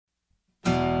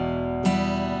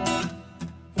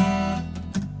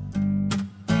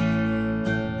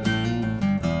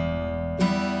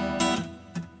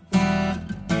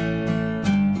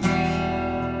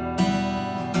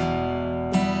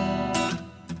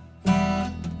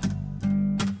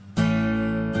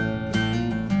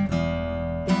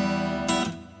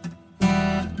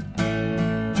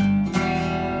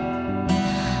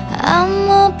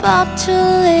about to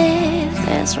leave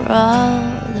this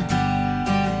road,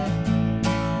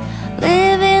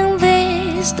 leaving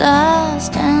these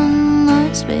dust and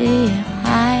noise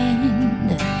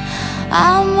behind.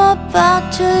 I'm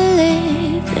about to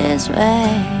leave this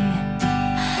way,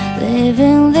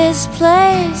 leaving this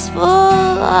place full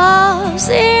of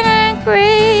sin and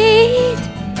greed.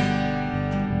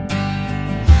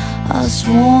 A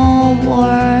small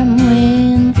warm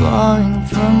wind blowing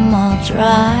from a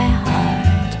dry heart.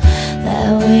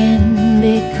 That wind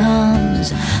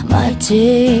becomes my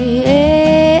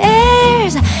tears.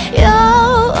 You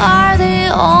are the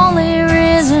only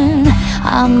reason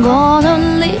I'm gonna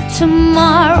live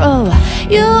tomorrow.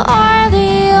 You are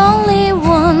the only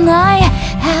one I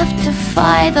have to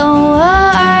fight the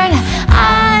world.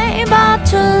 I'm about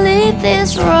to leave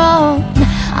this road.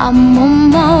 I'm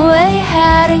on my way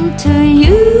heading to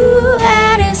you,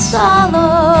 and it's all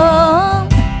alone.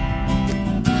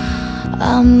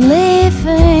 I'm leaving.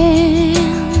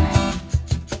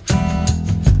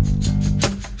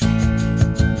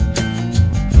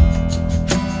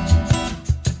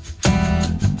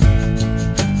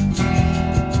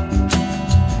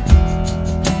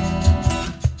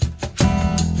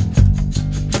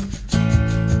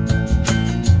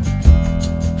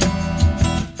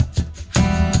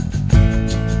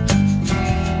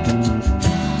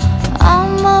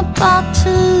 About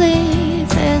to leave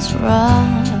this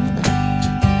road,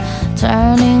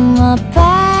 turning my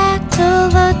back to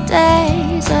the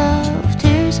days of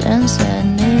tears and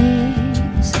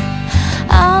sadness.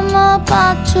 I'm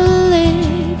about to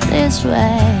leave this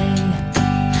way,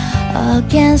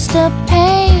 against the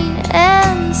pain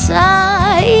and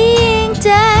sighing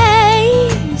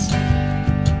days.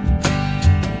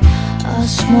 A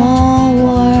small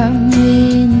warm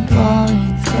wind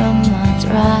blowing from my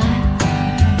dry.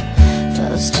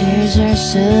 Those tears are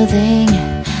soothing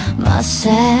my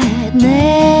sadness.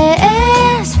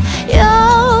 You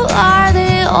are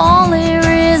the only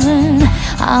reason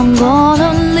I'm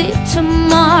gonna live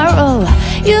tomorrow.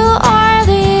 You are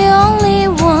the only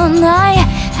one I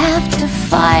have to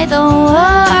fight the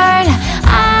world.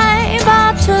 I'm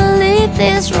about to leave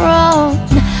this road.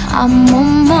 I'm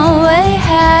on my way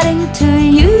heading to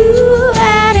you,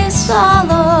 and it's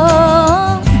all over.